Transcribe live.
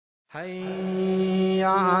حي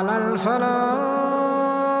على الفلاح.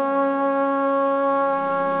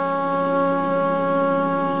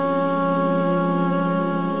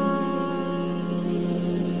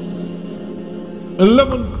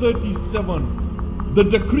 1137, the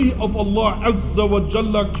decree of Allah Azza wa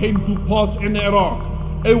Jalla came to pass in Iraq.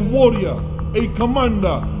 A warrior, a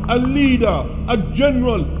commander, a leader, a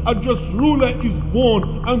general, a just ruler is born,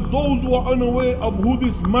 and those who are unaware of who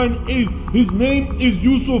this man is, his name is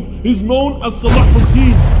Yusuf, is known as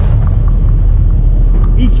Salahuddin.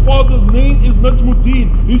 His father's name is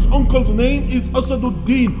Najmuddin. His uncle's name is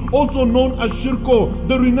Asaduddin, also known as Shirko,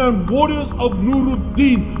 the renowned warriors of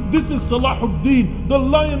Nuruddin. This is Salahuddin, the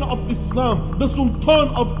lion of Islam, the Sultan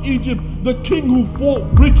of Egypt, the king who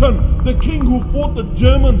fought Britain, the king who fought the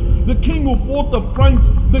Germans, the king who fought the Franks,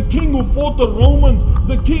 the king who fought the Romans,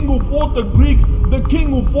 the king who fought the Greeks, the king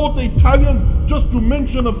who fought the Italians, just to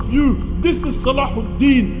mention a few. This is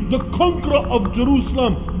Salahuddin, the conqueror of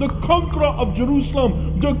Jerusalem, the conqueror of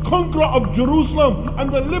Jerusalem, the conqueror of Jerusalem,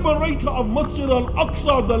 and the liberator of Masjid Al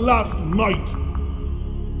Aqsa the last night.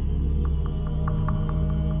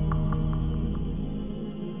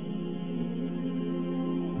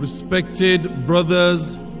 Respected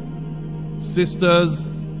brothers, sisters,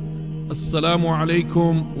 Assalamu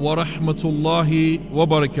alaikum wa rahmatullahi wa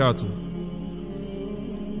barakatuh.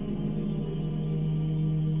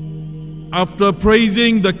 After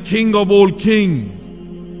praising the King of all kings,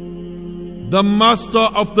 the Master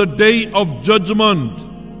of the Day of Judgment,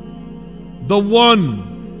 the One,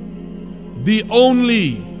 the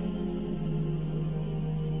Only,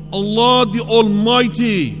 Allah the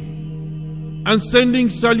Almighty, and sending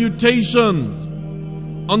salutations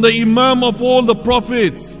on the Imam of all the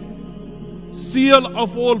prophets, seal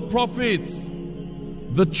of all prophets,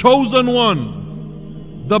 the chosen one,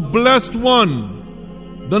 the blessed one,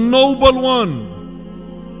 the noble one,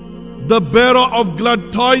 the bearer of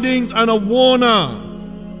glad tidings and a warner,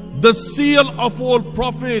 the seal of all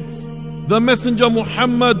prophets, the messenger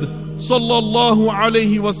Muhammad sallallahu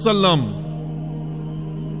alaihi wasallam.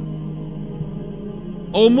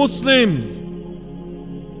 O Muslims,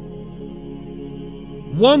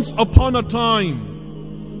 once upon a time,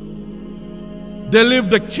 there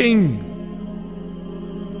lived a king,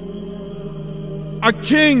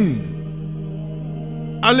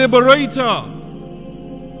 a liberator,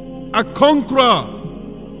 a conqueror,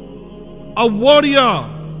 a warrior,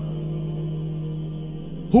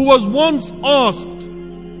 who was once asked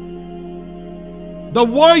that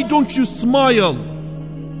why don't you smile?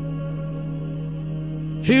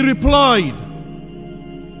 He replied,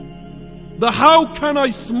 that how can I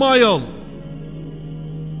smile?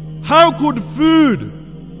 How could food,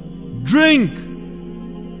 drink,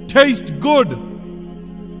 taste good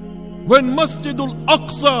when Masjid Al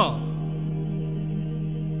Aqsa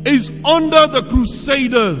is under the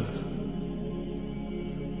Crusaders?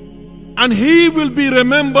 And he will be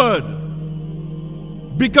remembered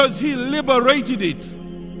because he liberated it.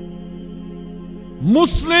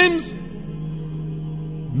 Muslims,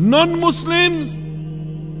 non-Muslims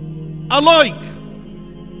alike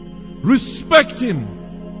respect him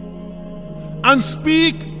and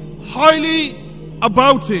speak highly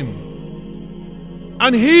about him,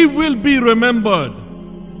 and he will be remembered.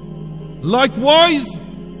 Likewise,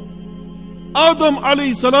 Adam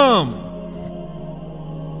alayhi salam,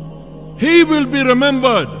 he will be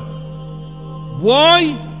remembered.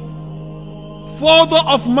 Why? Father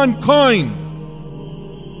of mankind,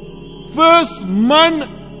 first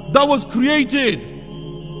man that was created.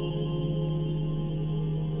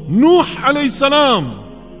 Nuh alayhi salam,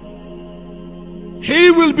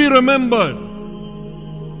 he will be remembered.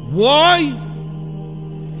 Why?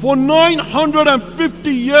 For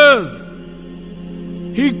 950 years,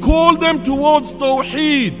 he called them towards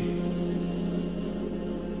Tawheed.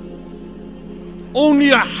 Only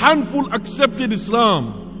a handful accepted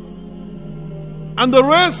Islam, and the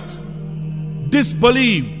rest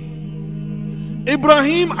disbelieved.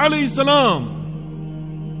 Ibrahim alayhi salam,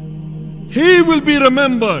 he will be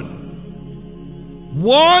remembered.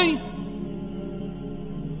 Why?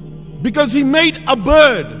 Because he made a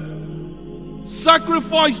bird,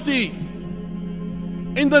 sacrificed it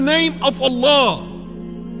in the name of Allah,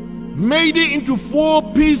 made it into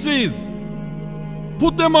 4 pieces,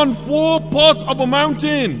 put them on 4 parts of a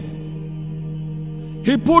mountain.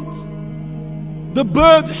 He put the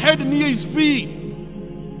bird's head near his feet.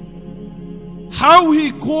 How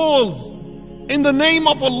he calls in the name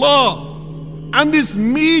of Allah, and this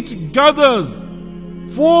meat gathers,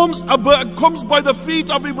 forms a bird, comes by the feet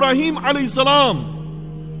of Ibrahim alayhi salam,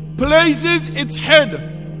 places its head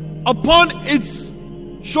upon its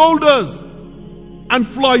shoulders, and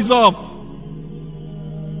flies off.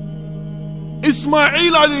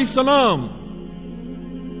 Ismail alayhi salam,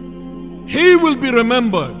 he will be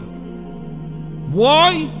remembered.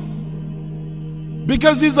 Why?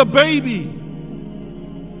 Because he's a baby.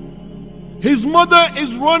 His mother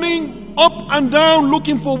is running up and down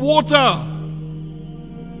looking for water.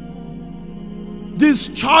 This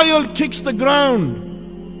child kicks the ground.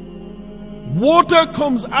 Water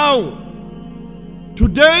comes out.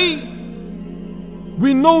 Today,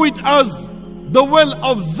 we know it as the well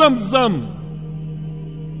of Zamzam.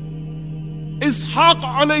 Ishaq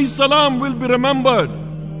alayhi salam will be remembered.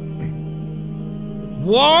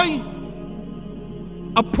 Why?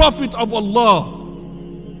 A prophet of Allah.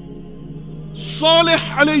 Salih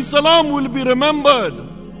alayhi salam will be remembered.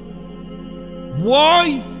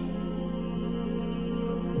 Why?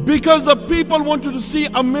 Because the people wanted to see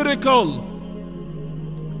a miracle.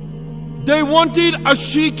 They wanted a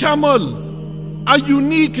she-camel, a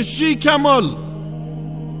unique she-camel.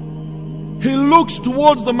 He looks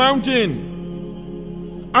towards the mountain.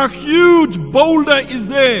 A huge boulder is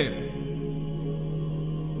there.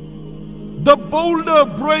 The boulder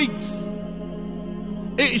breaks.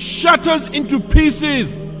 It shatters into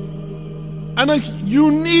pieces. And a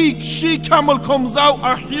unique she-camel comes out.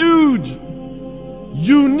 A huge,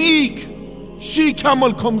 unique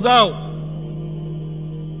she-camel comes out.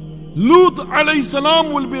 Lut alayhi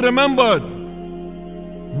salam will be remembered.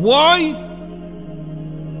 Why?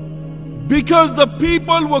 Because the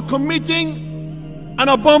people were committing an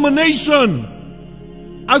abomination,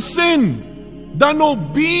 a sin that no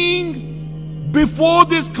being before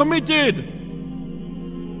this committed.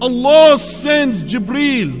 Allah sends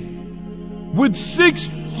Jibreel with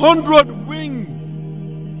 600 wings.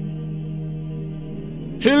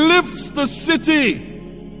 He lifts the city,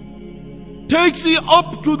 takes it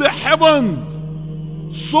up to the heavens,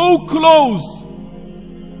 so close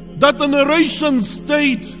that the narrations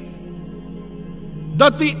state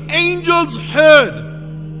that the angels heard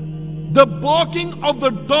the barking of the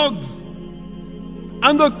dogs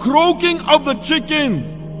and the croaking of the chickens.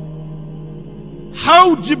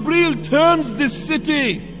 How Jibreel turns this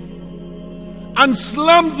city and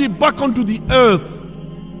slams it back onto the earth.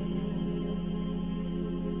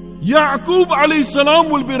 Yaqub alayhi salam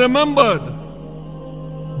will be remembered.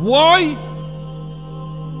 Why?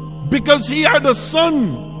 Because he had a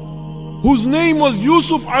son whose name was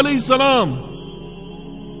Yusuf alayhi salam,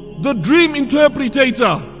 the dream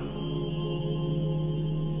interpretator.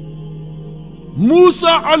 Musa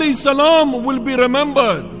alayhi salam will be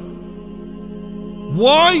remembered.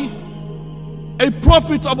 Why? A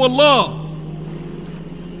prophet of Allah.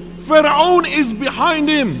 Pharaoh is behind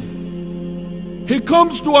him. He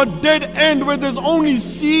comes to a dead end where there's only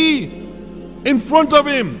sea in front of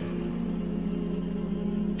him.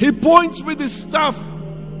 He points with his staff.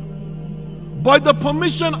 By the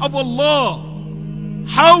permission of Allah,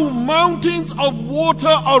 how mountains of water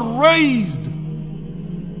are raised,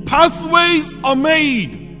 pathways are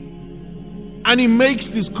made, and he makes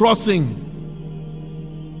this crossing.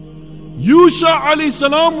 Yusha alayhi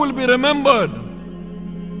salam will be remembered.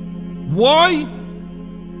 Why?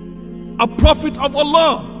 A prophet of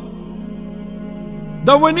Allah.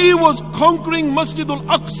 That when he was conquering Masjid Al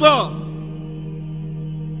Aqsa,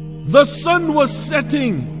 the sun was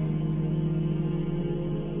setting.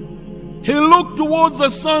 He looked towards the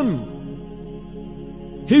sun.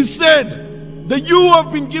 He said that you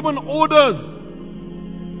have been given orders.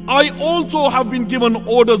 I also have been given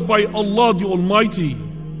orders by Allah the Almighty.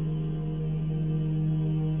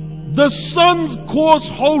 The sun's course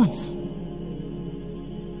halts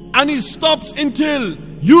and he stops until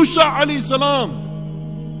Yusha alayhi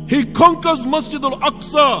salam, he conquers Masjid Al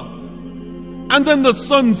Aqsa, and then the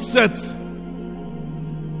sun sets.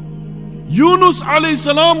 Yunus alayhi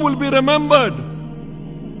salam will be remembered.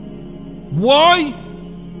 Why?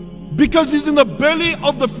 Because he's in the belly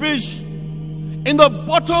of the fish, in the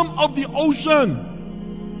bottom of the ocean,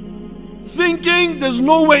 thinking there's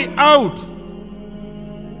no way out.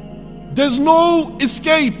 There's no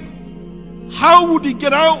escape. How would he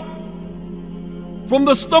get out from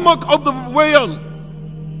the stomach of the whale?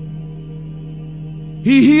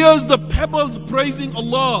 He hears the pebbles praising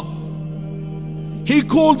Allah. He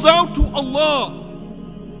calls out to Allah.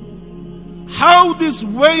 How this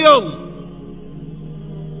whale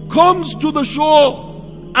comes to the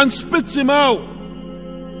shore and spits him out.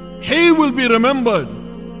 He will be remembered.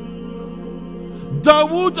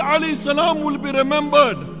 Dawood alayhi salam will be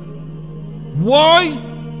remembered. Why?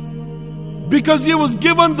 Because he was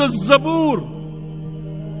given the Zabur,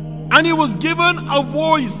 and he was given a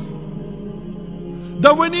voice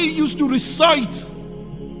that when he used to recite,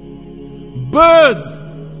 birds,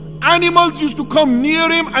 animals used to come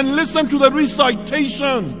near him and listen to the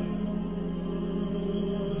recitation.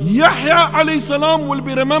 Yahya alayhi salam will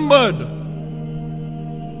be remembered.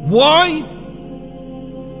 Why?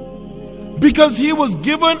 Because he was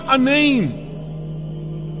given a name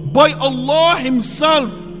by Allah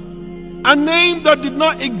Himself, a name that did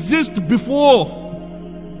not exist before.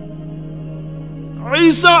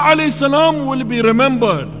 Isa alayhi salam will be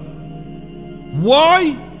remembered.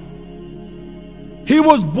 Why? He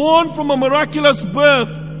was born from a miraculous birth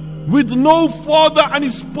with no father, and he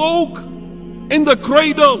spoke in the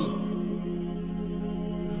cradle.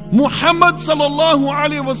 Muhammad sallallahu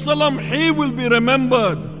alaihi wasallam, he will be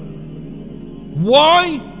remembered.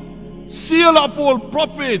 Why? Seal of all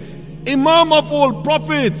prophets, Imam of all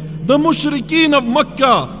prophets, the mushrikeen of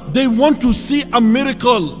Mecca, they want to see a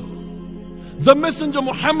miracle. The Messenger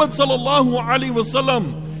Muhammad sallallahu alaihi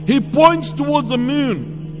wasallam, he points towards the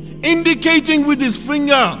moon, indicating with his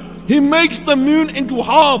finger. He makes the moon into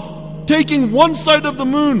half, taking one side of the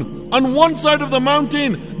moon on one side of the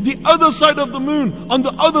mountain, the other side of the moon on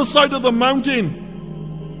the other side of the mountain.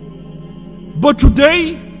 But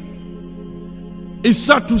today, it's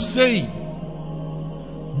sad to say,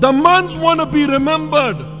 the mans want to be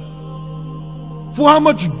remembered for how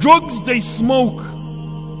much drugs they smoke.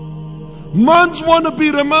 Mans want to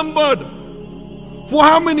be remembered for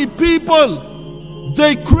how many people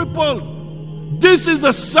they crippled. This is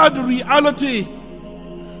the sad reality.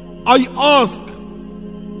 I ask,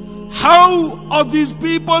 how are these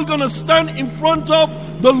people going to stand in front of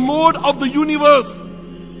the Lord of the universe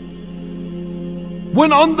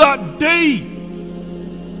when on that day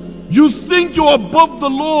you think you're above the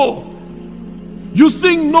law? You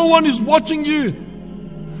think no one is watching you.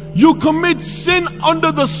 You commit sin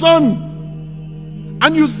under the sun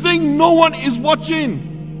and you think no one is watching.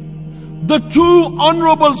 The two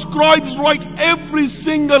honorable scribes write every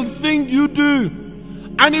single thing you do,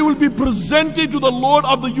 and it will be presented to the Lord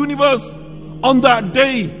of the universe on that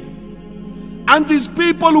day. And these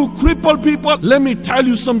people who cripple people, let me tell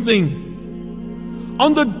you something.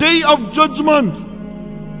 On the day of judgment,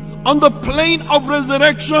 on the plane of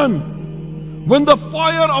resurrection, when the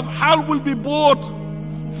fire of hell will be brought,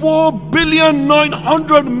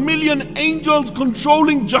 4,900,000,000 angels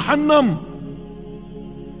controlling Jahannam,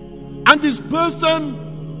 and this person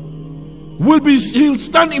he'll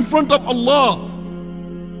stand in front of Allah,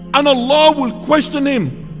 and Allah will question him,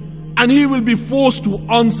 and he will be forced to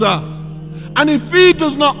answer. And if he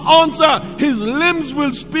does not answer, his limbs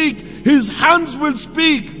will speak, his hands will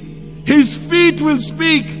speak, his feet will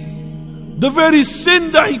speak. The very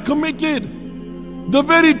sin that he committed, the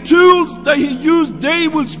very tools that he used, they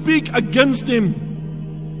will speak against him.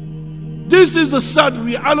 This is the sad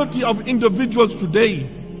reality of individuals today.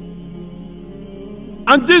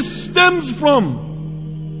 And this stems from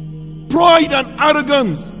pride and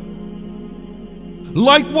arrogance.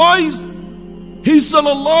 Likewise, he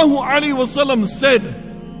sallallahu alaihi wasallam said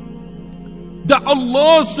that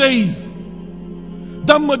Allah says,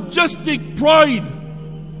 the majestic pride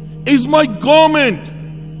is my garment,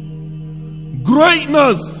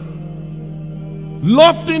 greatness,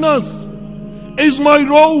 loftiness is my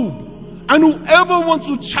robe, and whoever wants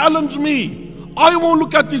to challenge me, I won't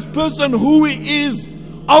look at this person who he is,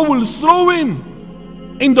 I will throw him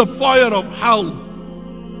in the fire of hell.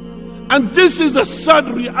 And this is the sad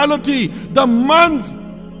reality. The mans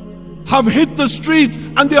have hit the streets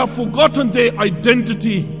and they have forgotten their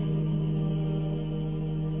identity.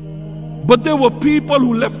 But there were people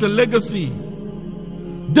who left a legacy.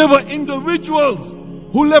 There were individuals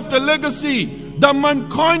who left a legacy that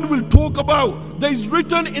mankind will talk about, that is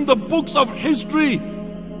written in the books of history,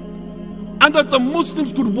 and that the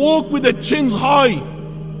Muslims could walk with their chins high,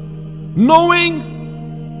 knowing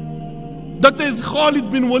that there is Khalid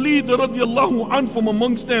bin Walid radiallahu anhu from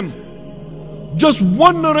amongst them. Just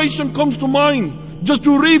one narration comes to mind, just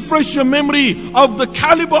to refresh your memory of the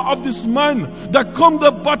caliber of this man, that come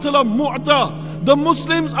the battle of Mu'tah. The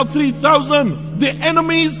Muslims are 3,000, the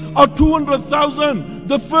enemies are 200,000.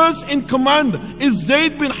 The first in command is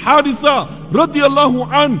Zayd bin Haritha radiallahu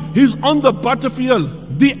anhu. He's on the battlefield.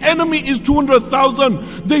 The enemy is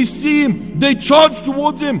 200,000. They see him, they charge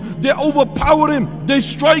towards him, they overpower him, they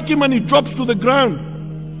strike him, and he drops to the ground.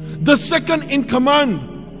 The second in command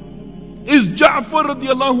is Ja'far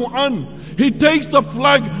radiallahu anhu. He takes the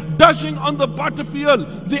flag, dashing on the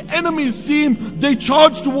battlefield. The enemies see him, they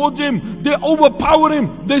charge towards him, they overpower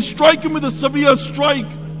him, they strike him with a severe strike,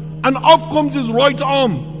 and off comes his right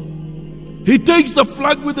arm. He takes the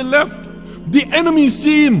flag with the left. The enemies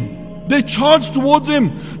see him, They charge towards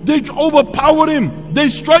him. They overpower him. They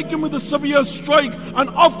strike him with a severe strike, and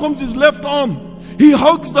off comes his left arm. He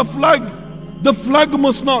hugs the flag. The flag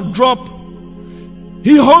must not drop.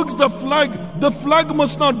 He hugs the flag. The flag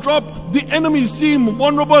must not drop. The enemy see him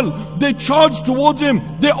vulnerable. They charge towards him.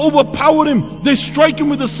 They overpower him. They strike him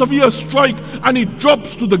with a severe strike, and he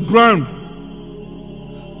drops to the ground.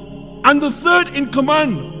 And the third in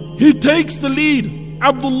command, he takes the lead,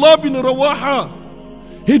 Abdullah bin Rawaha.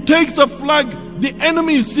 He takes the flag. The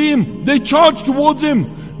enemy see him. They charge towards him.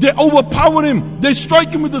 They overpower him. They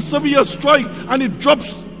strike him with a severe strike, and he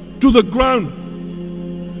drops to the ground.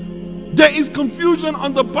 There is confusion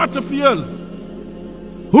on the battlefield.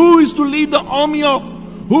 Who is to lead the army of?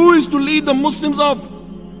 Who is to lead the Muslims of?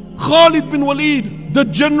 Khalid bin Walid, the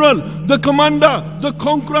general, the commander, the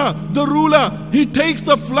conqueror, the ruler. He takes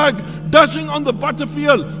the flag, dashing on the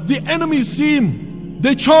battlefield. The enemy see him.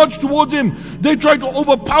 They charge towards him. They try to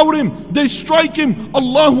overpower him. They strike him.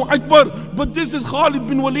 Allahu Akbar. But this is Khalid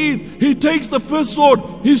bin Walid. He takes the first sword.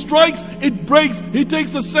 He strikes, it breaks. He takes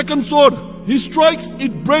the second sword. He strikes,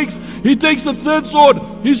 it breaks. He takes the third sword.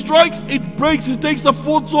 He strikes, it breaks. He takes the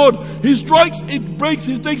fourth sword. He strikes, it breaks.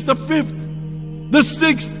 He takes the fifth, the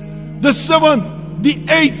sixth, the seventh, the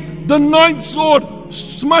eighth, the ninth sword,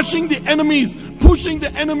 smashing the enemies, pushing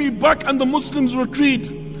the enemy back, and the Muslims retreat.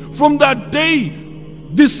 From that day,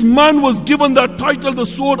 this man was given that title, the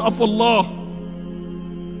Sword of Allah.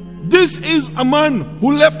 This is a man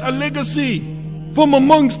who left a legacy from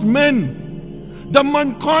amongst men that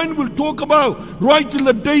mankind will talk about right till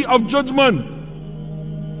the day of judgment.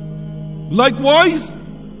 Likewise,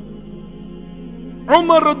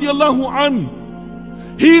 Umar radiallahu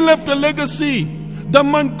an, he left a legacy that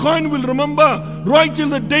mankind will remember right till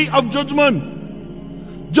the day of judgment.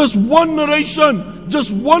 Just one narration,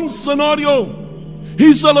 just one scenario.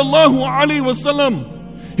 He sallallahu alayhi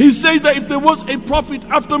wasallam, he says that if there was a prophet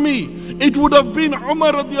after me, it would have been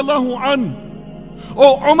Umar radiallahu an.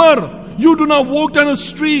 Oh Umar, you do not walk down a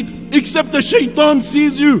street except the shaitan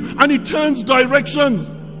sees you and he turns directions.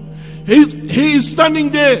 He is standing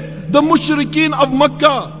there. The mushrikeen of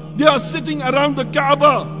Makkah, they are sitting around the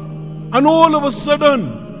Kaaba, and all of a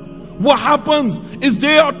sudden what happens is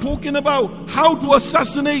they are talking about how to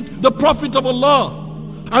assassinate the Prophet of Allah.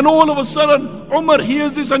 And all of a sudden Umar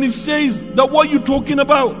hears this and he says that, what are you talking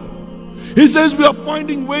about? He says, we are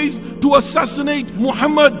finding ways to assassinate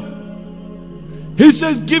Muhammad. He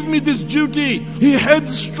says, give me this duty. He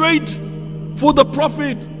heads straight for the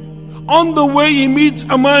Prophet. On the way he meets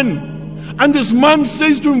a man, and this man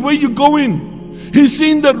says to him, where you going? He's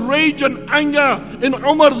seen the rage and anger in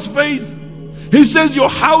Umar's face. He says, your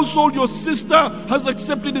household, your sister has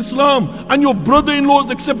accepted Islam, and your brother-in-law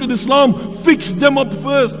has accepted Islam. Fix them up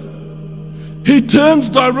first. He turns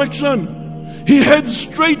direction. He heads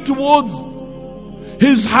straight towards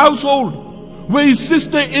his household, where his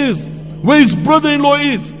sister is, where his brother-in-law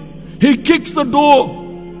is. He kicks the door.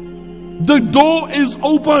 The door is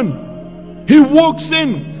open. He walks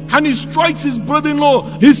in and he strikes his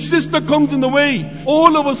brother-in-law. His sister comes in the way.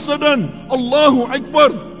 All of a sudden, Allahu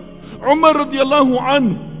Akbar, Umar radiallahu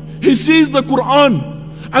an, he sees the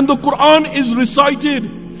Quran, and the Quran is recited.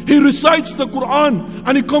 He recites the Quran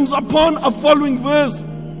and he comes upon a following verse.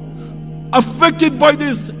 Affected by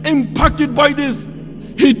this, impacted by this,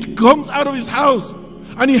 he comes out of his house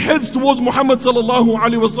and he heads towards Muhammad sallallahu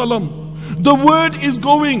alaihi wasallam. The word is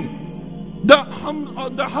going that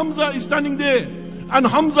Hamza is standing there, and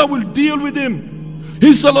Hamza will deal with him. He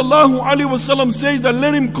sallallahu alaihi wasallam says that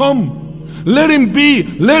let him come, let him be,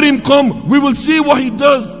 let him come. We will see what he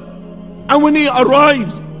does. And when he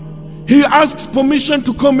arrives, he asks permission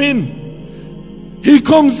to come in. He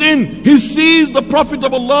comes in, he sees the Prophet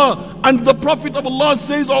of Allah, and the Prophet of Allah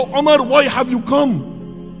says, oh Umar, why have you come?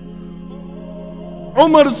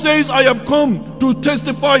 Umar says, I have come to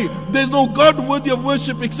testify there is no God worthy of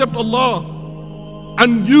worship except Allah,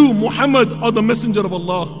 and you, Muhammad, are the messenger of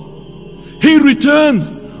Allah. He returns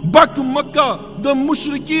back to Makkah. The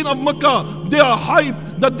mushrikeen of Makkah, they are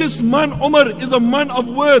hyped that this man Umar is a man of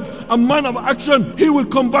words, a man of action. He will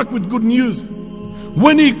come back with good news.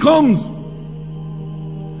 When he comes,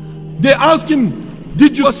 they ask him,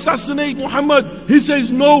 did you assassinate Muhammad? He says,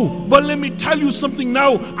 no, but let me tell you something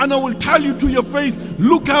now, and I will tell you to your face.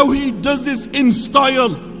 Look how he does this in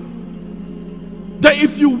style. That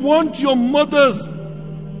if you want your mothers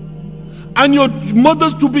and your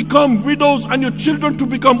mothers to become widows and your children to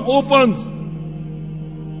become orphans,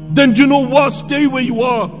 then you know what? Stay where you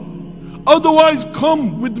are. Otherwise,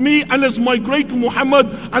 come with me and let's migrate to Muhammad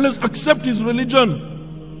and let's accept his religion.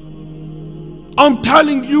 I'm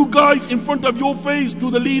telling you guys in front of your face, to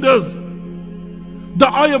the leaders,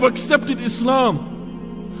 that I have accepted Islam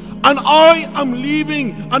and I am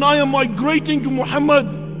leaving and I am migrating to Muhammad.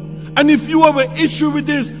 And if you have an issue with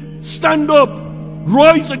this, stand up,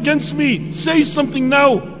 rise against me, say something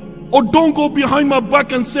now. Or don't go behind my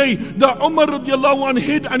back and say that Umar radiallahu anh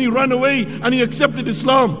hid and he ran away and he accepted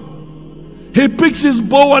Islam. He picks his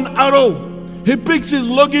bow and arrow, he picks his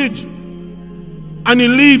luggage and he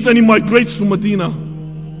leaves and he migrates to Medina.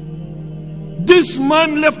 This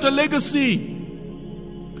man left a legacy,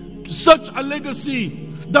 such a legacy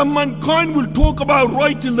that mankind will talk about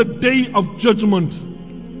right till the day of judgment.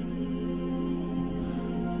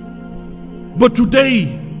 But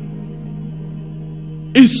today,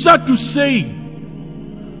 it's sad to say,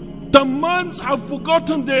 the mans have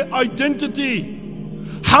forgotten their identity.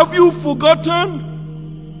 Have you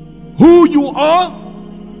forgotten who you are?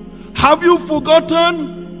 Have you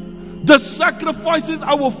forgotten the sacrifices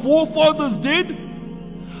our forefathers did?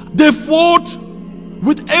 They fought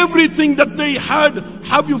with everything that they had.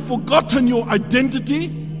 Have you forgotten your identity?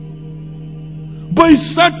 But it's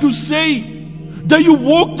sad to say that you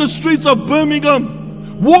walk the streets of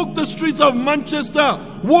Birmingham, walk the streets of Manchester,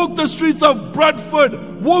 walk the streets of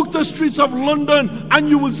Bradford, walk the streets of London, and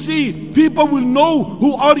you will see people will know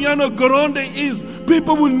who Ariana Grande is,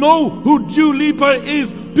 people will know who Dua Lipa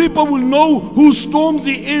is, people will know who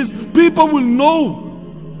Stormzy is, people will know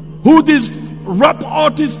who these rap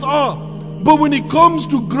artists are. But when it comes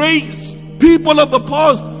to great people of the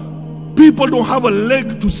past, people don't have a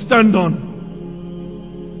leg to stand on.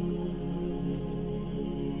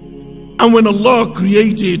 And when Allah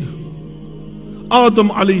created Adam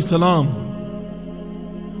alayhi salam,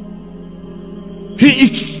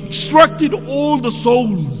 He extracted all the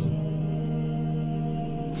souls.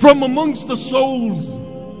 From amongst the souls,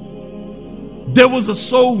 there was a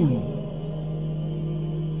soul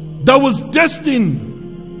that was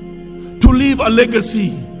destined to leave a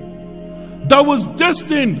legacy, that was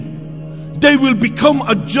destined they will become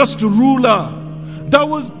a just ruler, that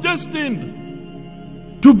was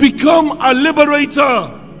destined to become a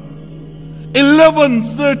liberator.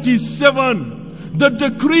 1137, the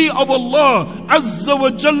decree of Allah Azza wa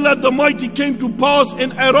Jalla the Mighty came to pass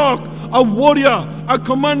in Iraq. A warrior, a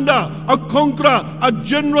commander, a conqueror, a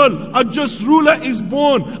general, a just ruler is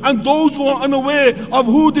born. And those who are unaware of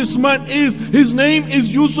who this man is, his name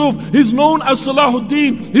is Yusuf, he's known as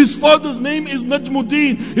Salahuddin, his father's name is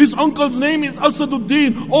Najmuddin, his uncle's name is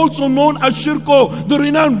Asaduddin, also known as Shirko, the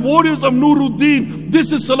renowned warriors of Nuruddin.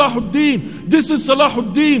 This is Salahuddin, this is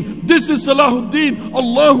Salahuddin, this is Salahuddin.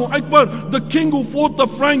 Allahu Akbar, the king who fought the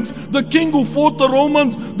Franks, the king who fought the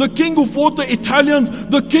Romans, the king who fought the Italians,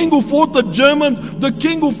 the king who fought the Germans, the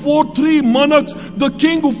king who fought 3 monarchs, the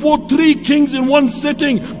king who fought 3 kings in one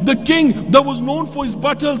sitting, the king that was known for his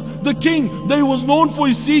battles, the king that was known for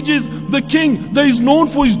his sieges, the king that is known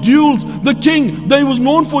for his duels, the king that was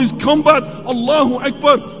known for his combat. Allahu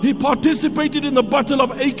Akbar, he participated in the battle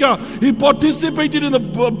of Acre, he participated in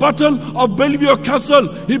the battle of Belvoir Castle,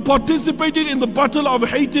 he participated in the battle of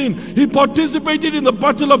Hattin, he participated in the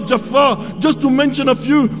battle of Jaffa, just to mention a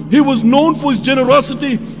few. He was known for his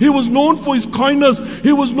generosity, he was known for his kindness,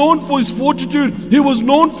 he was known for his fortitude, he was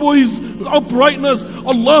known for his uprightness.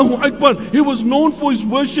 Allahu Akbar, he was known for his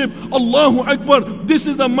worship. Allahu Akbar, this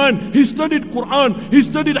is the man. He studied Quran, he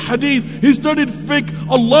studied Hadith, he studied fiqh.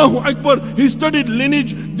 Allahu Akbar, he studied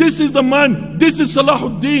lineage. This is the man. This is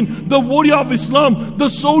Salahuddin, the warrior of Islam, the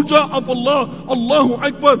soldier of Allah. Allahu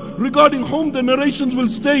Akbar, regarding whom the narrations will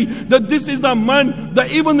say that this is the man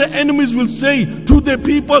that even the enemies will say to their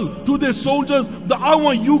people, to their soldiers, that I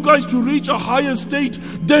want you guys to reach a higher state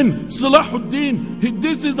than Salahuddin.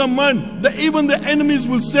 This is the man that even the enemies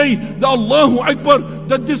will say that Allahu Akbar,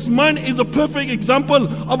 that this man is a perfect example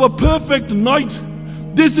of a perfect knight.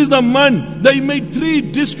 This is the man that he made 3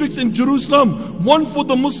 districts in Jerusalem, one for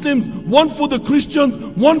the Muslims, one for the Christians,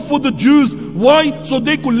 one for the Jews. Why? So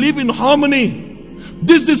they could live in harmony.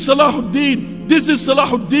 This is Salahuddin, this is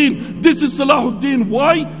Salahuddin, this is Salahuddin.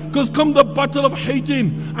 Why? Because come the battle of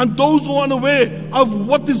Hattin, and those who are unaware of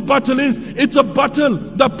what this battle is, it's a battle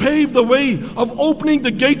that paved the way of opening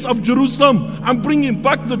the gates of Jerusalem and bringing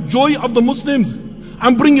back the joy of the Muslims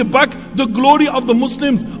and bringing back the glory of the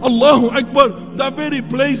Muslims. Allahu Akbar, that very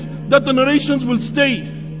place that the narrations will stay.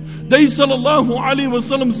 That Sallallahu Alaihi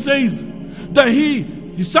Wasallam says that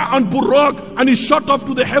he sat on Buraq and he shot off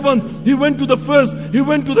to the heavens. He went to the first, he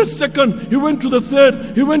went to the second, he went to the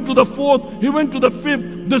third, he went to the fourth, he went to the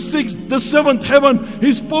fifth, the sixth, the seventh heaven.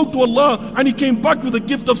 He spoke to Allah and he came back with the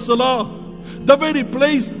gift of Salah. The very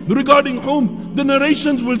place regarding whom the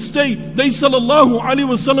narrations will stay. That Sallallahu Alaihi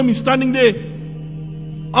Wasallam is standing there.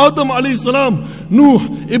 Adam alayhi salam, Nuh,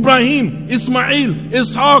 Ibrahim, Ismail,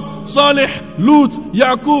 Ishaq, Saleh, Lut,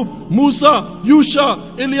 Yaqub, Musa,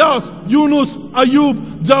 Yusha, Ilyas, Yunus,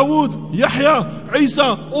 Ayyub, Dawood, Yahya,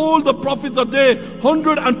 Isa, all the prophets are there.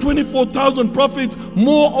 124,000 prophets,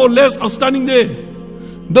 more or less, are standing there.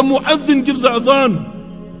 The muazzin gives the adhan.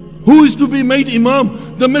 Who is to be made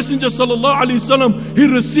imam? The Messenger sallallahu alaihi wasallam. He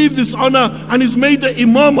receives this honor and is made the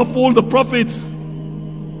imam of all the prophets.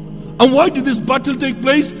 And why did this battle take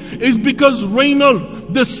place? It's because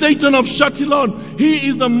Reynald, the Satan of Shatillon, he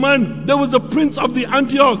is the man that was the prince of the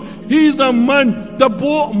Antioch. He is the man that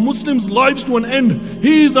brought Muslims' lives to an end.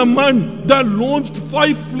 He is the man that launched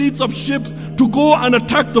 5 fleets of ships to go and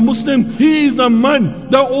attack the Muslims. He is the man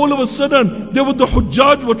that all of a sudden, the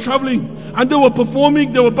Hujjaj were traveling and they were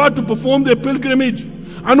about to perform their pilgrimage.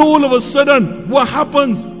 And all of a sudden, what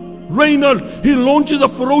happens? Reynald, he launches a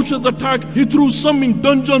ferocious attack. He threw some in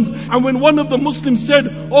dungeons. And when one of the Muslims said,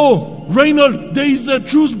 "Oh, Reynald, there is a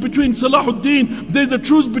truce between Salahuddin, there is a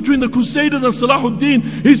truce between the Crusaders and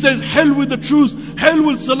Salahuddin," he says, "Hell with the truce, hell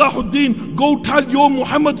with Salahuddin, go tell your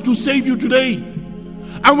Muhammad to save you today."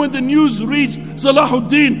 And when the news reached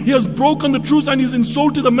Salahuddin, he has broken the truce and he's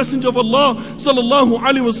insulted the Messenger of Allah sallallahu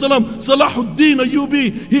alaihi wasallam. Salahuddin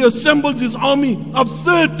Ayyubi, he assembles his army of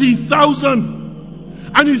 30,000.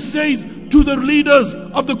 And he says to the leaders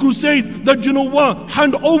of the crusades that, you know what,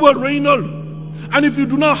 hand over Reynald. And if you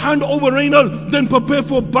do not hand over Reynald, then prepare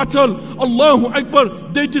for battle. Allahu Akbar.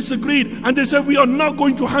 They disagreed and they said, we are not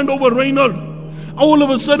going to hand over Reynald. All of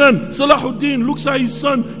a sudden, Salahuddin looks at his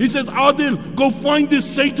son. He says, Adil, go find this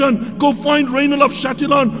Satan. Go find Reynald of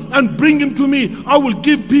Shatillon and bring him to me. I will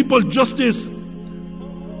give people justice.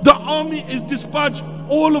 The army is dispatched.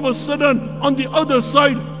 All of a sudden, on the other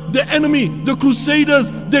side, the enemy, the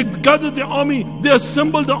Crusaders, they gathered the army. They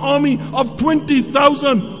assembled the army of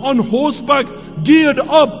 20,000 on horseback, geared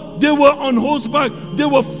up. They were on horseback. They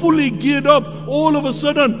were fully geared up. All of a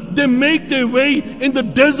sudden, they make their way in the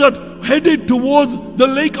desert, headed towards the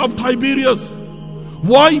lake of Tiberias.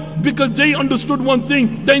 Why? Because they understood one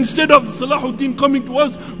thing, that instead of Salahuddin coming to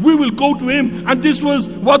us, we will go to him. And this was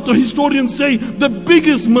what the historians say, the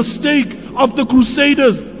biggest mistake of the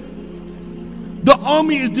Crusaders. The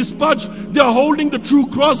army is dispatched, they are holding the true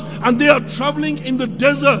cross and they are traveling in the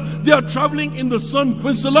desert, they are traveling in the sun.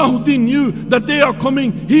 When Salahuddin knew that they are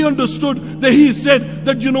coming, he understood that he said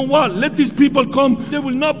that, you know what, let these people come. They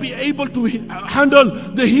will not be able to handle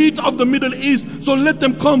the heat of the Middle East, so let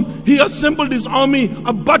them come. He assembled his army,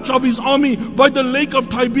 a batch of his army by the lake of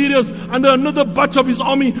Tiberias and another batch of his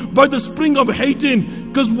army by the spring of Hatin.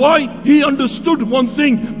 Because why? He understood one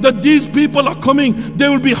thing, that these people are coming, they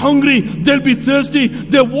will be hungry, they'll be thirsty,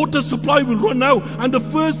 their water supply will run out, and the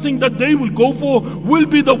first thing that they will go for will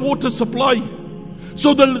be the water supply.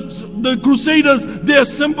 So the Crusaders, they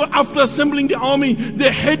assemble, after assembling the army, they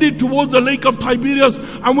headed towards the lake of Tiberias.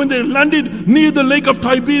 And when they landed near the lake of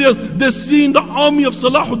Tiberias, they seen the army of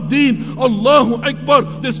Salahuddin. Allahu Akbar.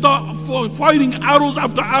 They start firing arrows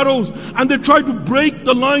after arrows, and they try to break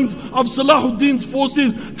the lines of Salahuddin's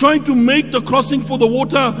forces, trying to make the crossing for the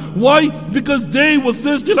water. Why? Because they were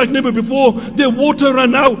thirsty like never before. Their water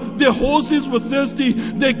ran out. Their horses were thirsty.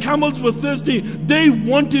 Their camels were thirsty. They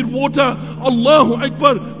wanted water. Allahu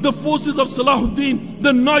Akbar. The forces of Salahuddin,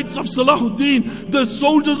 the knights of Salahuddin, the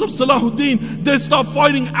soldiers of Salahuddin, they start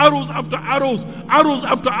firing arrows after arrows, arrows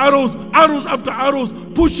after arrows, arrows after arrows,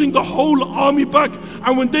 pushing the whole army back.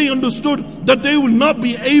 And when they understood that they will not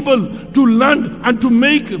be able to land and to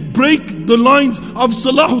break the lines of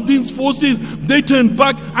Salahuddin's forces, they turned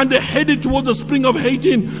back and they headed towards the spring of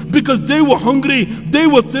Hatin, because they were hungry, they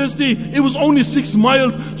were thirsty. It was only 6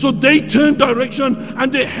 miles, so they turned direction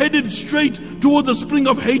and they headed straight towards the spring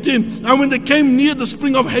of Hatin. And when they came near the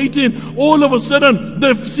spring of Hatin, all of a sudden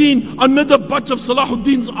they've seen another batch of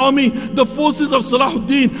Salahuddin's army, the forces of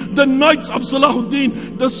Salahuddin, the knights of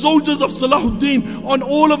Salahuddin, the soldiers of Salahuddin, and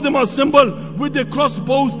all of them are assembled with their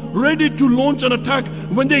crossbows ready to launch an attack.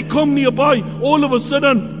 When they come nearby, all of a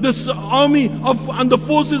sudden this army and the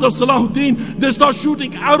forces of Salahuddin, they start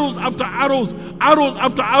shooting arrows after arrows, arrows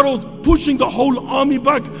after arrows, pushing the whole army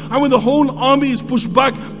back. And when the whole army is pushed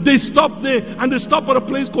back, they stop there, and they stop at a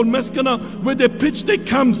place called Meskana, where they pitch their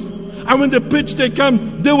camps. And when they pitched their camps,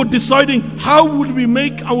 they were deciding, how will we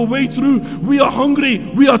make our way through? We are hungry,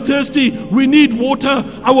 we are thirsty, we need water,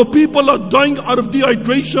 our people are dying out of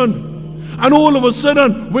dehydration. And all of a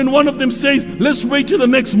sudden, when one of them says, let's wait till the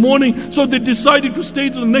next morning, so they decided to stay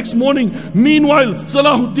till the next morning. Meanwhile,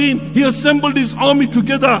 Salahuddin, he assembled his army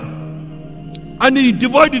together. And he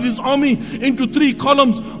divided his army into 3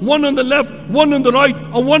 columns, one on the left, one on the right,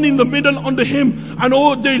 and one in the middle under him. And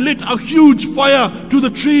they lit a huge fire to the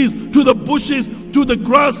trees, to the bushes, to the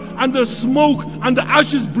grass, and the smoke and the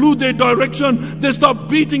ashes blew their direction. They started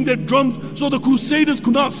beating their drums, so the Crusaders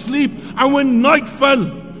could not sleep. And when night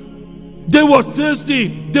fell, they were thirsty,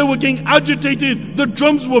 they were getting agitated, the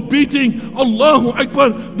drums were beating. Allahu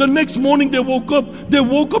Akbar. The next morning they woke up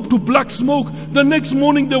to black smoke. The next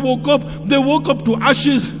morning they woke up to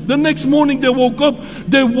ashes. The next morning they woke up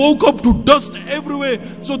to dust everywhere.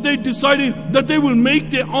 So they decided that they will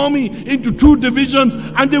make their army into 2 divisions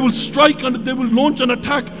and they will strike and they will launch an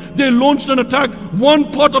attack. They launched an attack.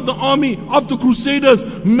 One part of the army of the Crusaders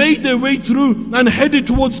made their way through and headed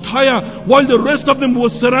towards Tyre, while the rest of them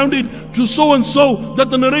was surrounded, to so and so that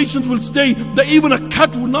the narrations will stay that even a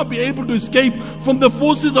cat would not be able to escape from the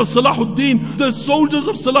forces of Salahuddin. The soldiers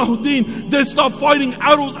of Salahuddin, they start fighting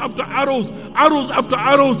arrows after arrows, arrows after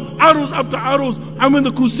arrows, arrows after arrows. And when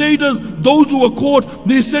the Crusaders, those who were caught,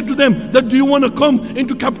 they said to them that, do you want to come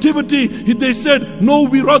into captivity? They said, no,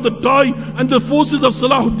 we rather die. And the forces of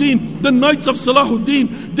Salahuddin, the knights of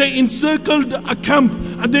Salahuddin, they encircled a camp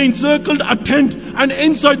and they encircled a tent, and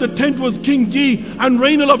inside the tent was King Gi and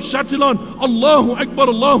Rainal of Shatilan. Allahu Akbar,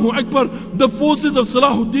 Allahu Akbar. The forces of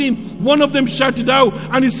Salahuddin, one of them shouted out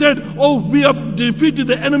and he said, oh, we have defeated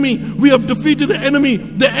the enemy, we have defeated the enemy.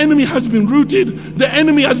 The enemy has been routed, the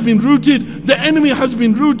enemy has been routed, the enemy has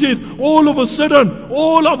been routed. All of a sudden,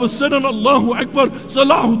 Allahu Akbar,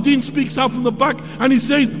 Salahuddin speaks out from the back and he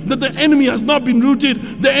says that the enemy has not been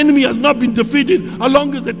routed, the enemy has not been defeated. As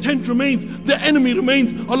long as the tent remains, the enemy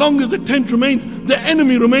remains. As long as the tent remains, the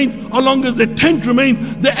enemy remains. As long as the tent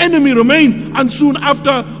remains, the enemy remains. And soon after,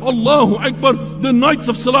 Allahu Akbar, the knights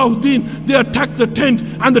of Salahuddin, they attack the tent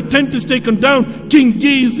and the tent is taken down. King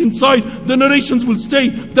Gi is inside. The narrations will stay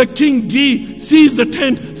that King Gi sees the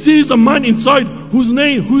tent, sees the man inside who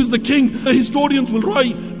is the king. The historians will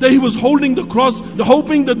write that he was holding the cross,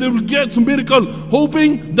 hoping that they will get some miracle,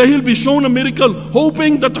 hoping that he'll be shown a miracle,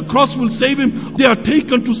 hoping that the cross will save him. They are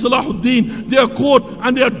taken to Salahuddin, they are caught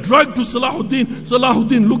and they are dragged to Salahuddin.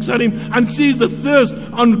 Salahuddin looks at him and sees the thirst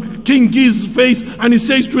on King Gi's face and he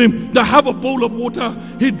says to him, they have a bowl of water.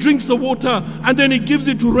 He drinks the water and then he gives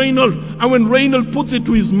it to Rainal, and when Rainal puts it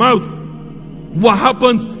to his mouth, what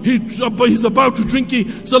happens? He's about to drink it.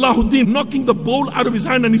 Salahuddin knocking the bowl out of his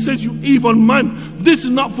hand and he says, you evil man, this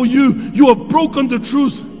is not for you. You have broken the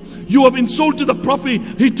truce. You have insulted the Prophet.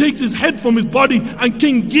 He takes his head from his body, and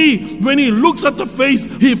King Gi, when he looks at the face,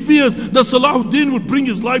 he fears that Salahuddin will bring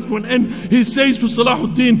his life to an end. He says to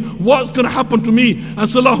Salahuddin, what's going to happen to me? And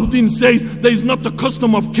Salahuddin says, there is not the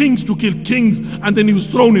custom of kings to kill kings. And then he was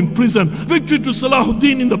thrown in prison. Victory to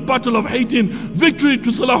Salahuddin in the battle of Hattin. Victory to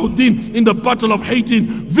Salahuddin in the battle of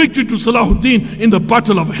Hattin. Victory to Salahuddin in the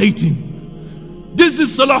battle of Hattin. This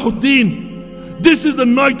is Salahuddin. This is the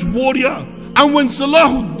night warrior. And when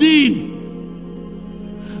Salahuddin,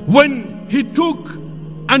 when he took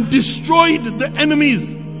and destroyed the enemies,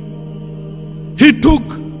 he took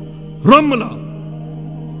Ramla,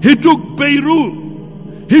 he took Beirut,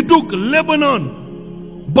 he took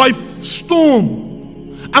Lebanon by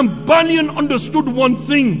storm. And Balian understood one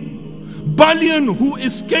thing. Balian, who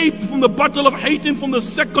escaped from the battle of Hattin from the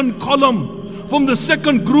second column, from the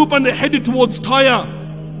second group, and they headed towards Tyre,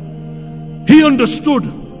 he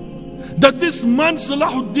understood that this man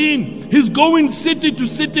Salahuddin is going city to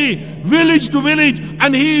city, village to village,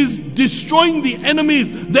 and he is destroying the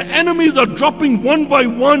enemies. The enemies are dropping one by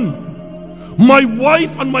one. My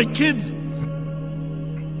wife and my kids,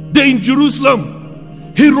 they're in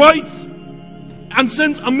Jerusalem. He writes and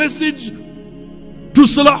sends a message to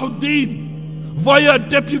Salahuddin via a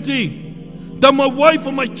deputy that my wife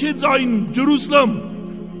and my kids are in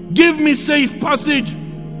Jerusalem. Give me safe passage.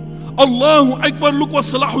 Allahu Akbar. Look what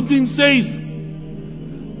Salahuddin says,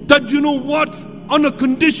 that you know what, on a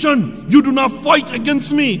condition you do not fight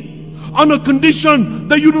against me, on a condition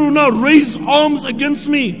that you do not raise arms against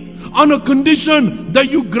me, on a condition that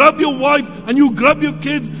you grab your wife and you grab your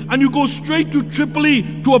kids and you go straight to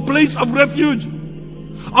Tripoli, to a place of refuge,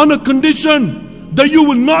 on a condition that you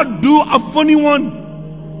will not do a funny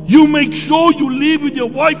one. You make sure you leave with your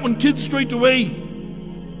wife and kids straight away.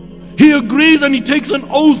 He agrees and he takes an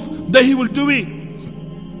oath that he will do it.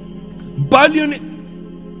 Balian,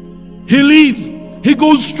 he leaves. He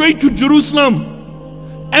goes straight to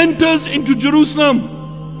Jerusalem, enters into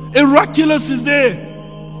Jerusalem. Heraclius is there,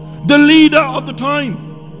 the leader of the time,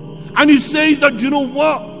 and he says that, you know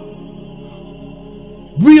what,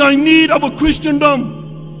 we are in need of a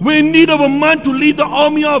Christendom. We're in need of a man to lead the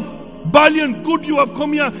army of. Balian, good you have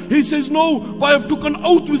come here. He says, no, but I have took an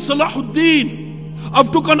oath with Salahuddin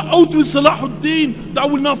I've took an oath with Salahuddin that I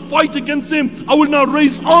will not fight against him, I will not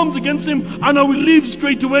raise arms against him, and I will leave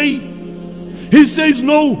straight away. He says,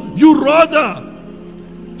 no, you rather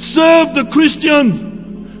serve the Christians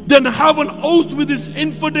than have an oath with this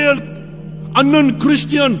infidel, a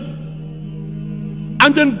non-Christian.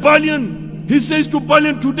 And then Balian, he says to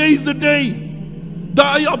Balian, today is the day that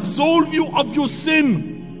I absolve you of your sin.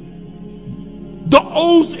 The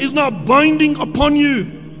oath is not binding upon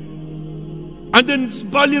you. And then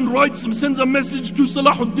Balian writes and sends a message to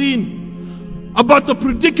Salahuddin about the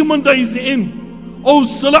predicament that he's in. Oh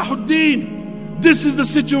Salahuddin, this is the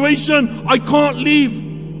situation, I can't leave.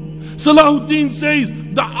 Salahuddin says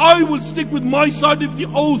that I will stick with my side of the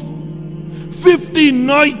oath. 50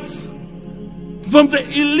 knights from the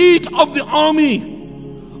elite of the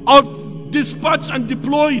army are dispatched and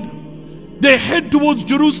deployed. They head towards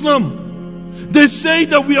Jerusalem. They say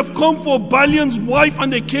that we have come for Balian's wife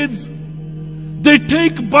and their kids. They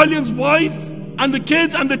take Balian's wife and the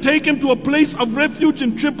kids and they take him to a place of refuge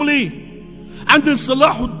in Tripoli. And then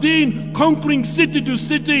Salahuddin, conquering city to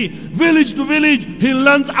city, village to village, he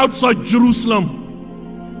lands outside Jerusalem.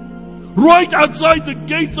 Right outside the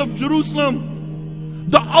gates of Jerusalem,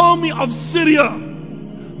 the army of Syria,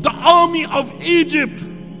 the army of Egypt,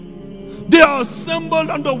 they are assembled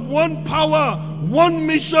under one power, one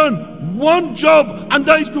mission, one job, and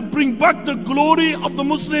that is to bring back the glory of the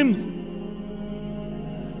Muslims.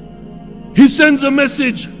 He sends a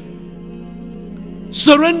message: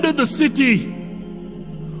 surrender the city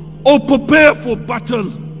or prepare for battle.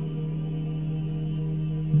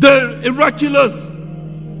 The Iraqis,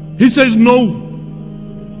 he says, no,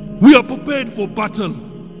 we are prepared for battle.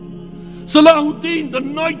 Salahuddin, the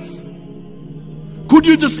knights, could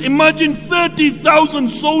you just imagine 30,000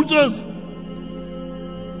 soldiers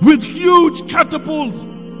with huge catapults,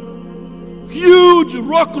 huge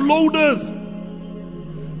rock loaders,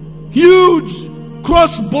 huge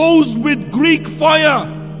crossbows with Greek fire,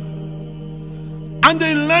 and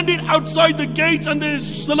they landed outside the gates, and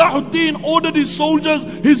Salahuddin ordered his soldiers,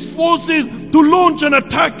 his forces, to launch an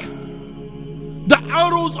attack. The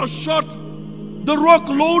arrows are shot, the rock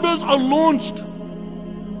loaders are launched.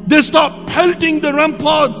 They start pelting the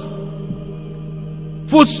ramparts.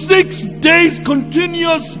 For 6 days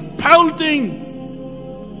continuous pelting,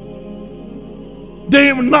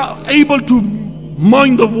 they were not able to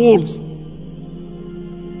mind the walls.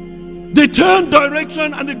 They turn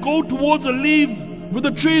direction and they go towards a leaf where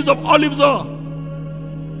the trees of olives are.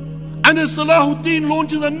 And then Salahuddin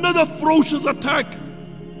launches another ferocious attack.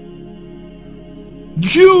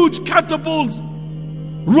 Huge catapults,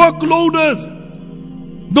 rock loaders.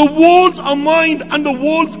 The walls are mined and the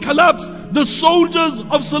walls collapse. The soldiers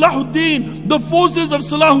of Salahuddin, the forces of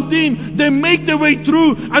Salahuddin, they make their way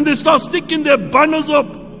through and they start sticking their banners up.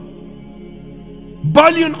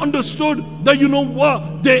 Balian understood that, you know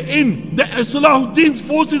what, they're in. Salahuddin's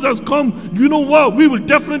forces has come. You know what, we will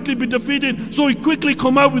definitely be defeated. So he quickly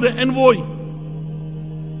come out with an envoy.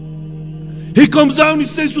 He comes down, he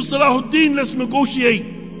says to Salahuddin, let's negotiate.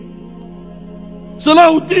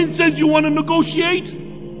 Salahuddin says, you want to negotiate?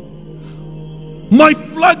 My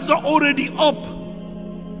flags are already up.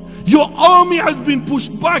 Your army has been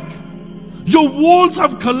pushed back. Your walls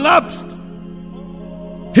have collapsed.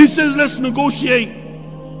 He says, let's negotiate.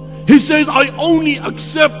 He says, I only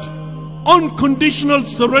accept unconditional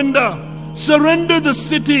surrender. Surrender the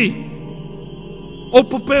city or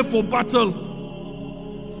prepare for battle.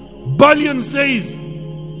 Balian says,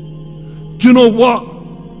 do you know what?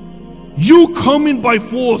 You come in by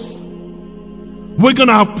force, we're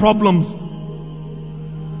gonna have problems.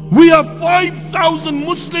 We have 5,000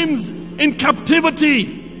 Muslims in captivity.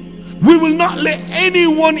 We will not let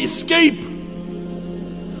anyone escape.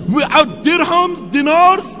 Our dirhams,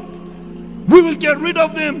 dinars, we will get rid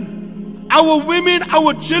of them. Our women,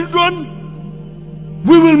 our children,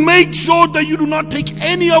 we will make sure that you do not take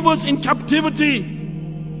any of us in captivity.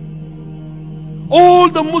 All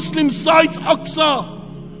the Muslim sites, Aqsa,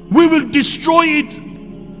 we will destroy it.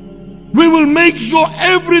 We will make sure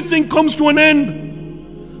everything comes to an end.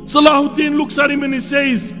 Salahuddin looks at him and he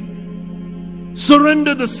says,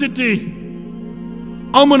 surrender the city.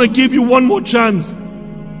 I'm gonna give you one more chance.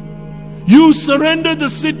 You surrender the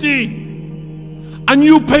city and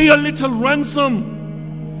you pay a little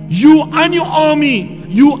ransom. You and your army,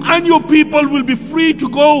 you and your people will be free to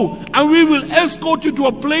go, and we will escort you to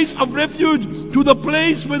a place of refuge, to the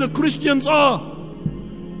place where the Christians are.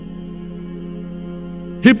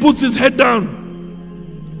 He puts his head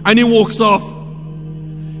down and he walks off.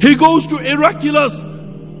 He goes to Heraclius,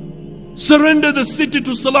 surrender the city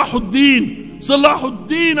to Salahuddin.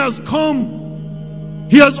 Salahuddin has come.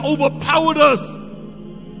 He has overpowered us.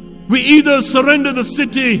 we either surrender the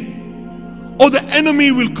city or the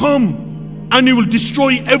enemy will come and he will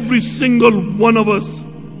destroy every single one of us.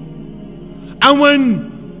 And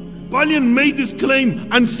when Balian made this claim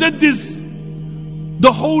and said this,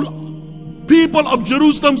 the whole people of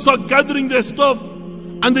Jerusalem start gathering their stuff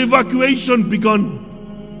and the evacuation begun.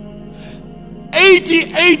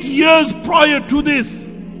 88 years prior to this,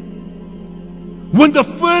 when the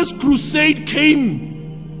first crusade came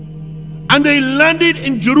and they landed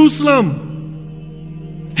in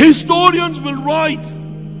Jerusalem, historians will write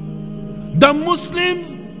that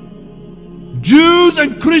Muslims, Jews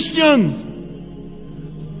and Christians,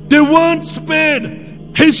 they weren't spared.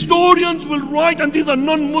 Historians will write, and these are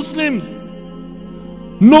non-Muslims,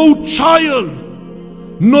 no child,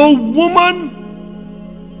 no woman,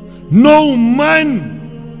 no man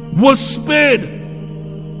was spared.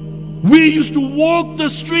 We used to walk the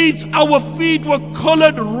streets, our feet were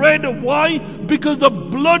colored red. Why? Because the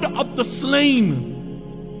blood of the slain.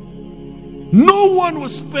 No one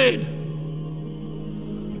was spared.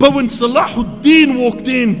 But when Salahuddin walked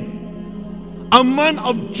in, a man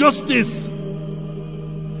of justice,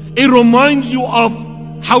 it reminds you of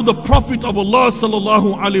how the Prophet of Allah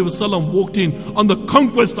sallallahu alaihi wasallam walked in on the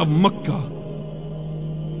conquest of Mecca.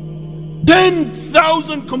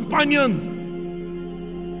 10,000 companions,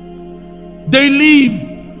 they leave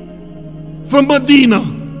from Medina,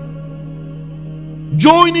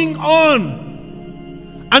 joining on,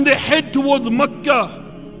 and they head towards Mecca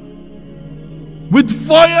with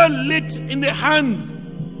fire lit in their hands.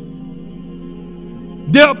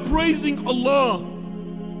 They are praising Allah.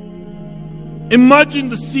 Imagine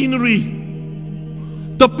the scenery.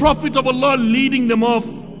 The Prophet of Allah leading them off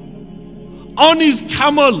on his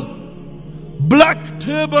camel, black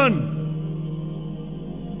turban.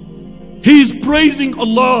 He is praising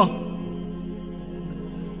Allah.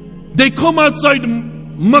 They come outside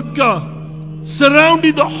Mecca,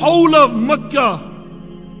 surrounded the whole of Mecca.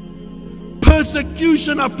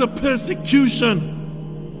 Persecution after persecution.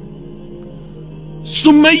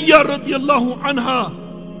 Sumayya radiallahu anha,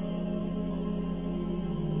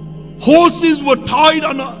 horses were tied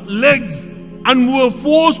on her legs and were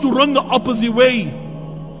forced to run the opposite way.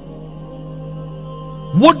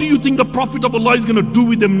 What do you think the Prophet of Allah is going to do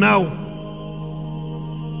with them now?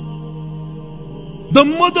 The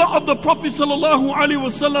mother of the Prophet sallallahu alaihi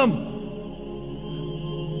wasallam,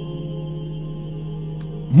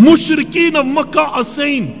 Mushrikeen of Makkah are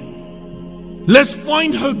saying, let's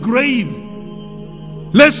find her grave,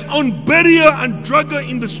 let's unbury her and drag her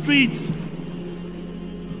in the streets.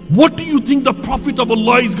 What do you think the Prophet of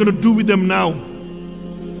Allah is going to do with them now?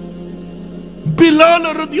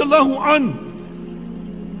 Bilal radiallahu an,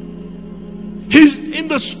 he's in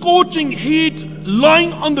the scorching heat,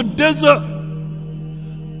 lying on the desert.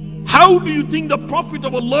 How do you think the Prophet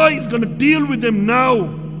of Allah is going to deal with them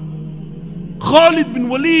now? Khalid bin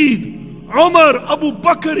Walid, Umar, Abu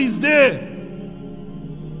Bakr is there.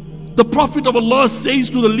 The Prophet of Allah says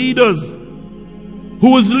to the leaders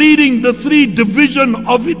who was leading the 3 division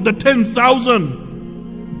of it, the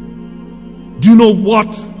 10,000, do you know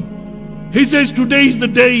what? He says, today is the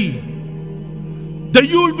day that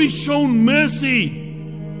you will be shown mercy,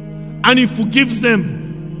 and He forgives them,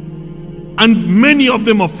 and many of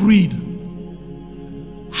them are freed.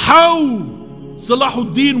 How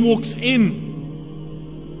Salahuddin walks in,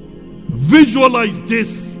 visualize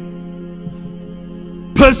this.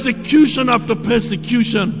 Persecution after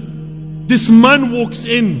persecution. This man walks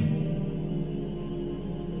in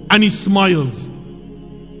and he smiles.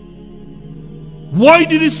 Why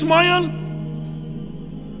did he smile?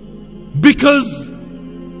 Because,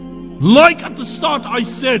 like at the start I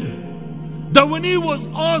said, that when he was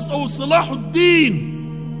asked, oh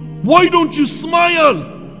Salahuddin, why don't you smile?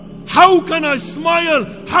 How can I smile?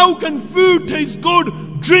 How can food taste good,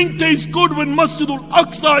 drink taste good when Masjid Al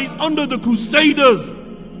Aqsa is under the Crusaders?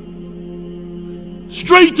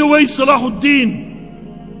 Straight away Salahuddin,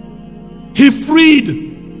 he freed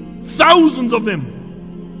thousands of them.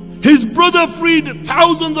 His brother freed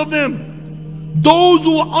thousands of them. Those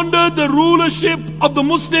who were under the rulership of the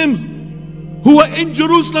Muslims, who were in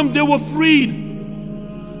Jerusalem, they were freed.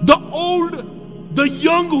 The old, the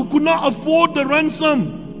young who could not afford the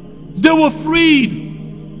ransom, they were freed.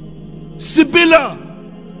 Sibylla,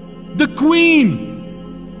 the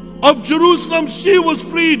queen of Jerusalem, she was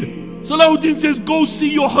freed. Salahuddin says, go see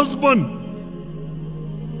your husband.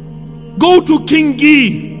 Go to King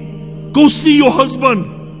Gi. Go see your husband.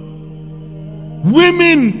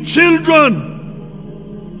 Women, children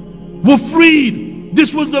were freed.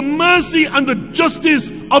 This was the mercy and the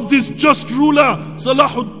justice of this just ruler,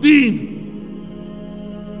 Salahuddin.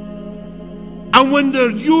 And when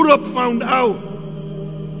the Europe found out,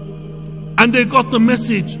 and they got the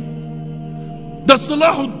message that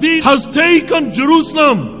Salahuddin has taken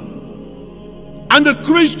Jerusalem, and the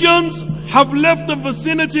Christians have left the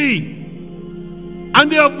vicinity, and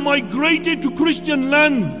they have migrated to Christian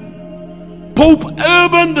lands, Pope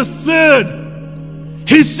Urban III,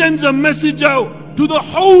 he sends a message out to the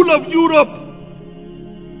whole of Europe.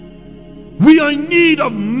 We are in need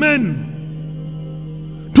of men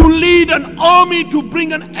to lead an army to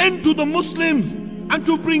bring an end to the Muslims and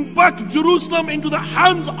to bring back Jerusalem into the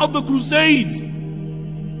hands of the Crusades.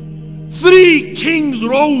 3 kings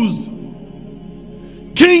rose: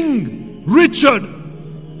 King Richard,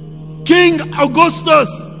 King Augustus,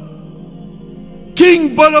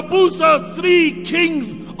 King Barbarossa. 3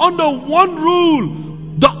 kings under one rule.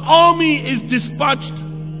 The army is dispatched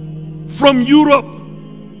from Europe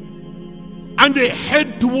and they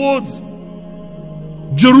head towards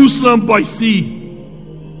Jerusalem by sea.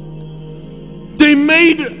 They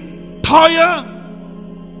made Tyre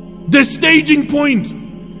their staging point.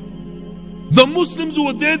 The Muslims who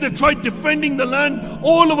were there, they tried defending the land.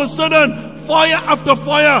 All of a sudden, fire after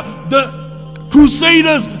fire, the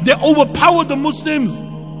Crusaders, they overpowered the Muslims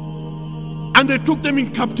and they took them in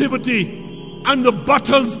captivity. And the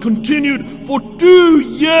battles continued for 2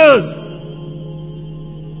 years.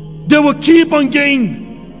 They will keep on getting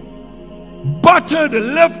battered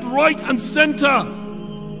left, right and center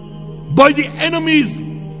by the enemies.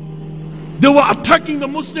 They were attacking the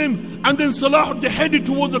Muslims, and then they headed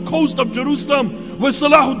towards the coast of Jerusalem, where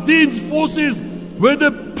Salahuddin's forces, where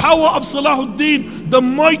the power of Salahuddin, the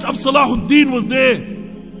might of Salahuddin was there.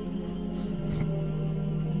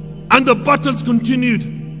 And the battles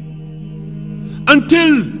continued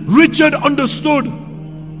until Richard understood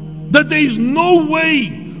that there is no way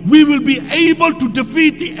we will be able to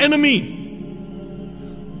defeat the enemy.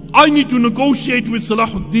 I need to negotiate with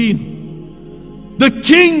Salahuddin. The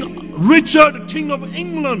King Richard, King of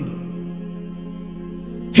England,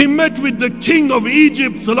 he met with the King of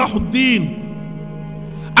Egypt, Salahuddin,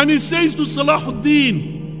 and he says to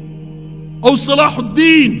Salahuddin, "Oh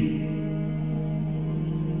Salahuddin,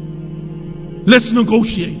 let's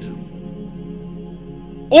negotiate.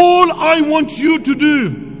 All I want you to do,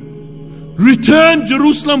 return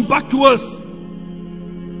Jerusalem back to us.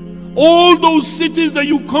 All those cities that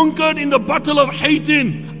you conquered in the Battle of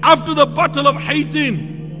Hattin, after the Battle of Hattin,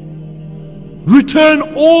 return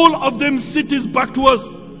all of them cities back to us."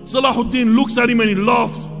 Salahuddin looks at him and he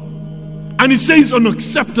laughs. And he says,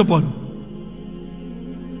 "Unacceptable."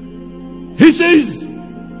 He says,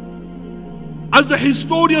 as the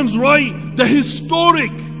historians write, the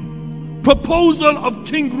historic proposal of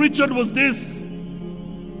King Richard was this: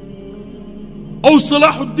 "Oh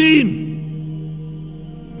Salahuddin,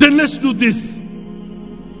 then let's do this.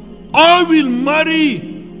 I will marry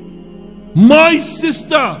my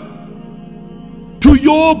sister to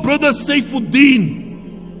your brother Saifuddin.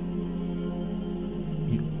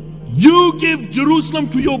 You give Jerusalem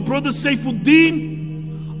to your brother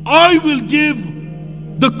Saifuddin. I will give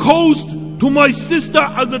the coast to my sister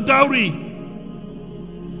as a dowry."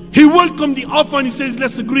 He welcomed the offer and he says,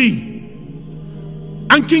 "Let's agree."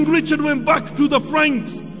 And King Richard went back to the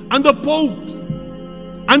Franks and the popes,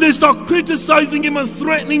 and they start criticizing him and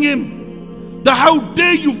threatening him that, "How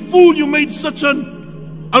dare you, fool, you made such an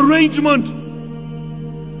arrangement."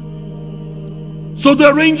 So the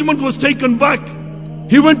arrangement was taken back.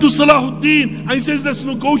 He went to Salahuddin and he says, "Let's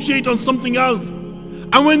negotiate on something else."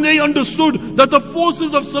 And when they understood that the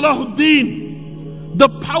forces of Salahuddin, the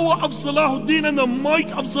power of Salahuddin and the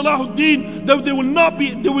might of Salahuddin, that they will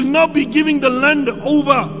not be giving the land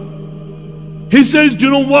over, he says, "Do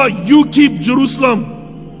you know what? You keep Jerusalem.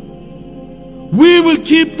 We will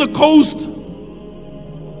keep the coast.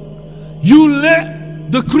 You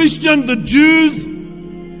let the Christian, the Jews,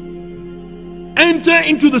 enter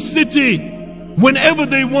into the city whenever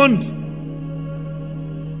they want,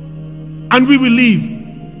 and we will leave."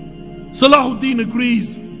 Salahuddin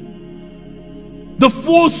agrees. The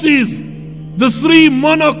forces, the 3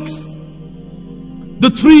 monarchs, the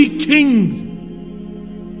 3 kings,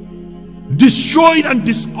 destroyed and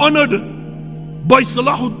dishonored by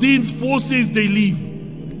Salahuddin's forces, they leave.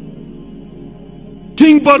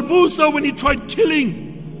 King Barbarossa, when he tried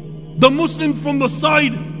killing the Muslims from the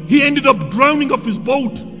side, he ended up drowning off his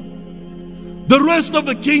boat. The rest of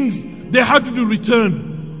the kings, they had to return.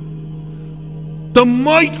 The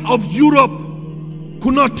might of Europe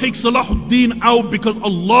could not take Salahuddin out because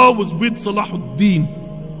Allah was with Salahuddin.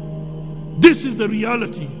 This is the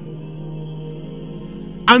reality.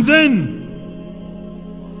 And then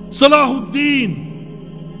Salahuddin,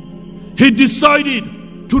 he decided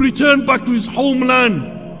to return back to his homeland,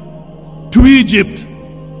 to Egypt,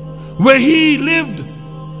 where he lived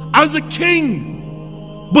as a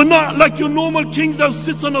king, but not like your normal kings that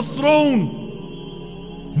sits on a throne.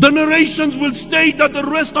 The narrations will state that the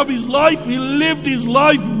rest of his life, he lived his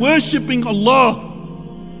life worshipping Allah,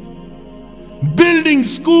 building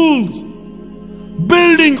schools,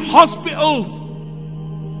 building hospitals,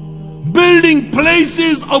 building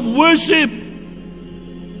places of worship,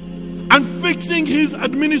 and fixing his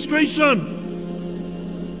administration,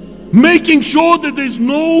 making sure that there's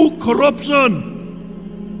no corruption.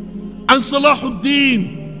 And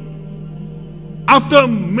Salahuddin, after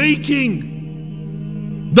making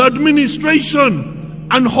the administration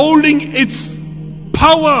and holding its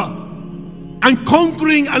power and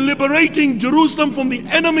conquering and liberating Jerusalem from the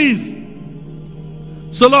enemies,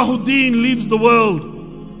 Salahuddin leaves the world.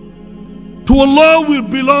 To Allah we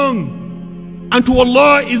belong, and to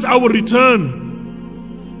Allah is our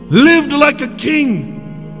return. Lived like a king,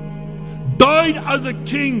 died as a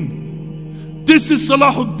king. This is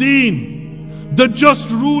Salahuddin, the just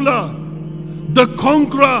ruler, the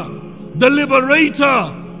conqueror, the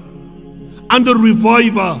liberator, and the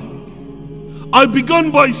reviver. I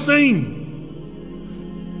begun by saying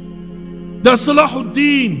that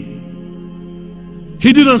Salahuddin,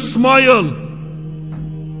 he didn't smile.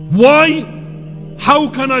 Why? How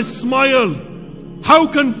can I smile? How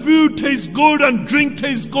can food taste good and drink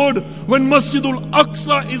taste good when Masjid Al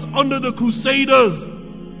Aqsa is under the Crusaders?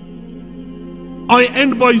 I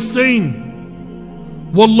end by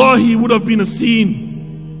saying, Wallahi, it would have been a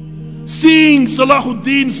scene. Seeing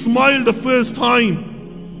Salahuddin smile the first time.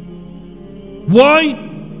 Why?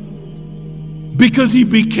 Because he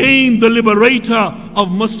became the liberator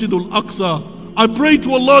of Masjid Al Aqsa. I pray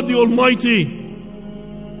to Allah the Almighty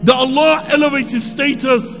that Allah elevates his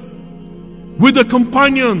status with the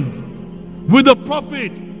companions, with the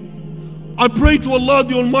Prophet. I pray to Allah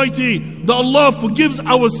the Almighty that Allah forgives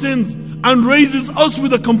our sins and raises us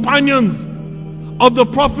with the companions of the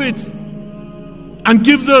Prophets and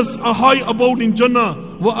gives us a high abode in Jannah.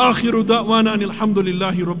 Wa akhiru da'wana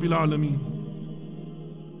alhamdulillahi rabbil alameen.